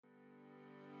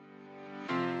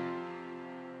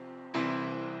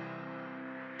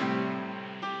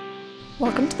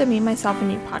Welcome to the Me, Myself,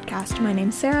 and You podcast. My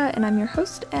name's Sarah, and I'm your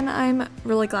host, and I'm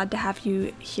really glad to have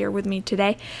you here with me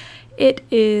today. It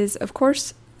is, of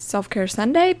course, Self-Care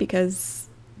Sunday, because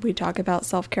we talk about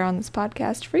self-care on this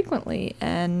podcast frequently,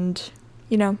 and,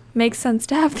 makes sense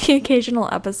to have the occasional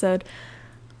episode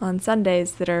on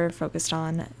Sundays that are focused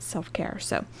on self-care.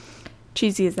 So,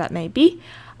 cheesy as that may be,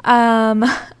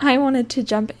 I wanted to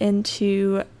jump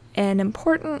into an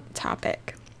important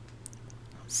topic.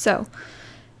 So,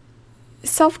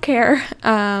 self-care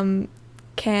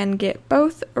can get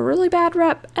both a really bad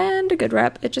rep and a good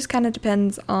rep. It just kind of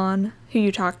depends on who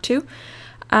you talk to.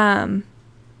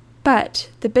 But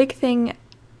the big thing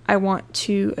I want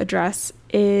to address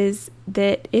is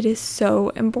that it is so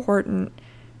important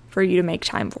for you to make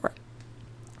time for it.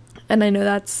 And I know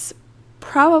that's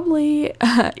probably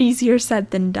easier said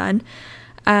than done.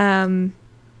 I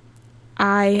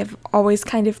have always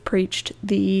kind of preached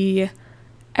the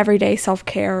everyday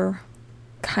self-care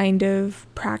kind of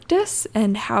practice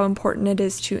and how important it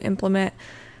is to implement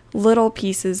little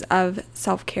pieces of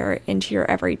self-care into your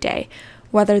everyday,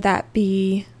 whether that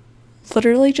be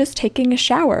literally just taking a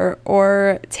shower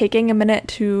or taking a minute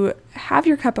to have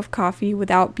your cup of coffee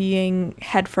without being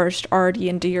headfirst already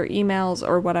into your emails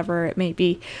or whatever it may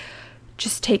be.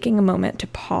 Just taking a moment to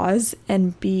pause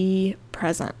and be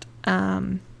present.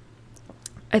 I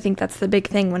think that's the big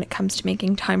thing when it comes to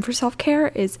making time for self-care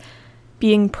is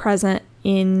being present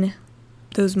in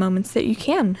those moments that you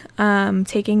can.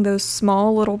 Taking those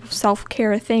small little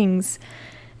self-care things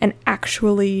and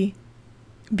actually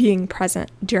being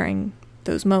present during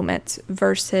those moments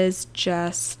versus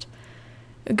just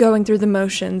going through the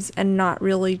motions and not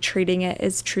really treating it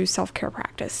as true self-care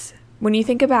practice. When you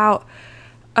think about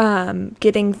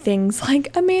getting things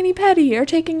like a mani-pedi or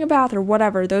taking a bath or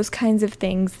whatever, those kinds of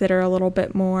things that are a little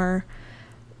bit more,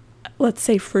 let's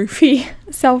say, froofy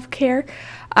self-care,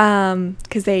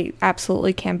 because they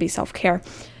absolutely can be self-care,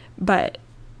 but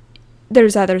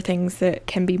there's other things that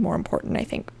can be more important, I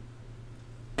think.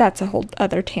 That's a whole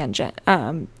other tangent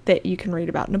that you can read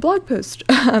about in a blog post.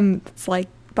 It's like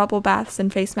bubble baths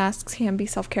and face masks can be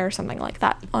self-care or something like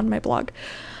that on my blog.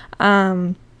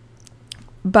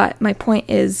 But my point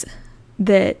is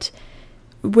that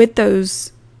with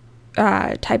those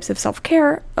types of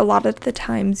self-care, a lot of the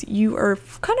times you are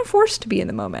kind of forced to be in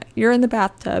the moment. You're in the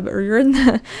bathtub or you're in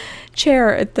the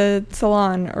chair at the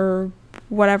salon or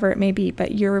whatever it may be,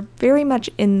 but you're very much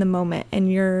in the moment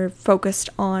and you're focused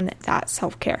on that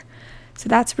self-care. So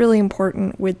that's really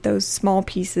important with those small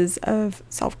pieces of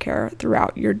self-care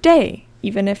throughout your day,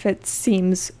 even if it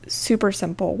seems super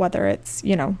simple, whether it's,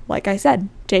 like I said,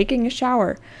 taking a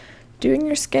shower, doing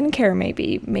your skincare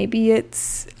maybe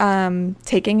it's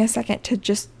taking a second to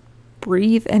just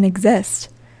breathe and exist,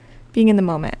 being in the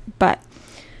moment. But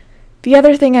the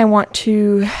other thing I want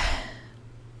to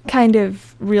kind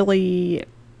of really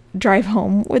drive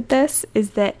home with this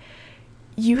is that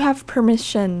you have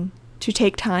permission to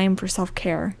take time for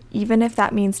self-care, even if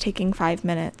that means taking 5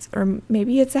 minutes, or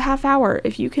maybe it's a half hour.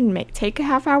 If you can take a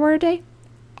half hour a day,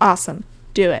 awesome,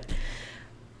 do it.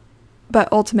 But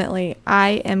ultimately,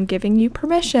 I am giving you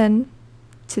permission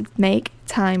to make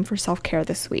time for self-care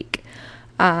this week.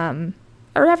 Or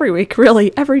every week,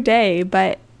 really, every day.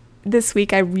 But this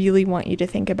week, I really want you to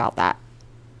think about that.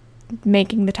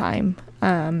 Making the time.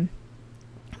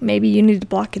 Maybe you need to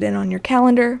block it in on your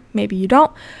calendar. Maybe you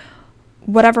don't.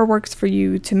 Whatever works for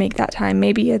you to make that time.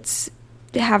 Maybe it's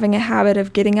having a habit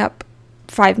of getting up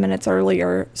 5 minutes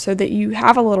earlier so that you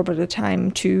have a little bit of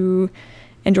time to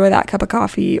enjoy that cup of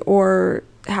coffee or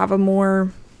have a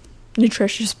more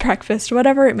nutritious breakfast,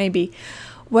 whatever it may be.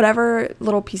 Whatever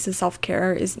little piece of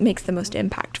self-care makes the most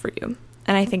impact for you.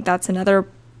 And I think that's another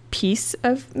piece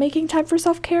of making time for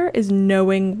self-care is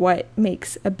knowing what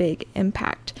makes a big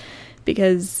impact.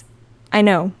 Because I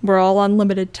know we're all on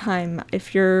limited time.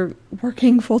 If you're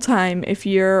working full time, if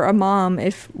you're a mom,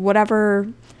 if whatever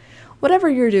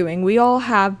you're doing, we all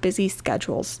have busy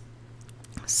schedules.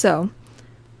 So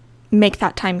make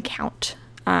that time count.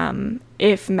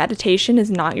 If meditation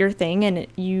is not your thing and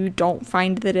you don't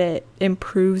find that it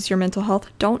improves your mental health,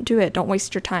 don't do it. Don't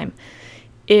waste your time.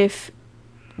 If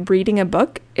reading a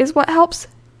book is what helps,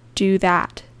 do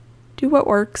that. Do what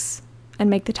works and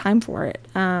make the time for it.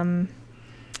 And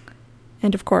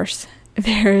of course,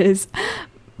 there is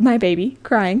my baby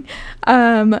crying.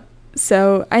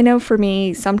 So I know for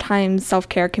me, sometimes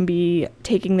self-care can be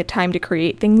taking the time to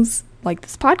create things like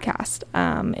this podcast.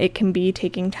 It can be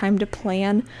taking time to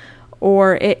plan,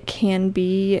 or it can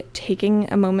be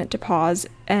taking a moment to pause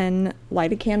and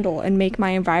light a candle and make my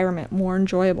environment more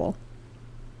enjoyable.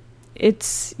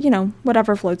 It's,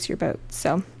 whatever floats your boat.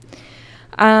 So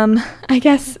I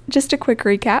guess just a quick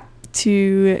recap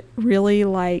to really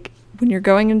when you're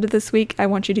going into this week, I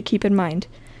want you to keep in mind,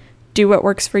 do what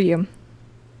works for you.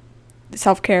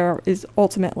 Self-care is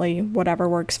ultimately whatever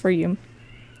works for you.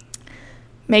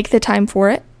 Make the time for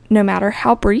it, no matter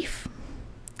how brief,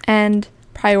 and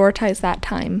prioritize that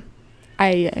time.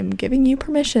 I am giving you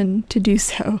permission to do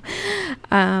so.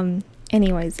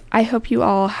 Anyways, I hope you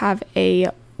all have a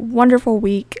wonderful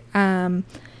week.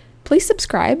 Please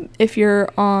subscribe if you're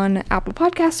on Apple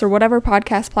Podcasts or whatever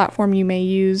podcast platform you may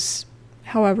use,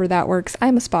 however that works.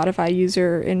 I'm a Spotify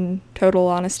user in total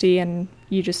honesty, and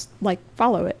you just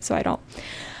follow it. So I don't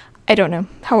know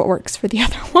how it works for the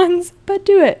other ones, but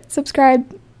do it.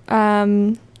 Subscribe.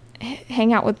 Hang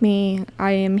out with me.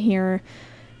 I am here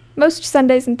most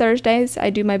Sundays and Thursdays. I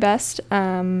do my best.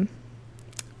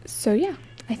 So yeah,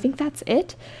 I think that's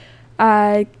it.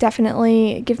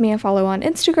 Definitely give me a follow on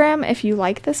Instagram if you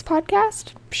like this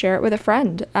podcast. Share it with a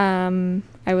friend.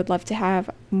 I would love to have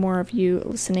more of you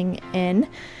listening in.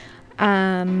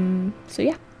 So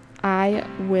yeah, I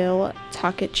will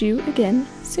talk at you again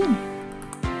soon.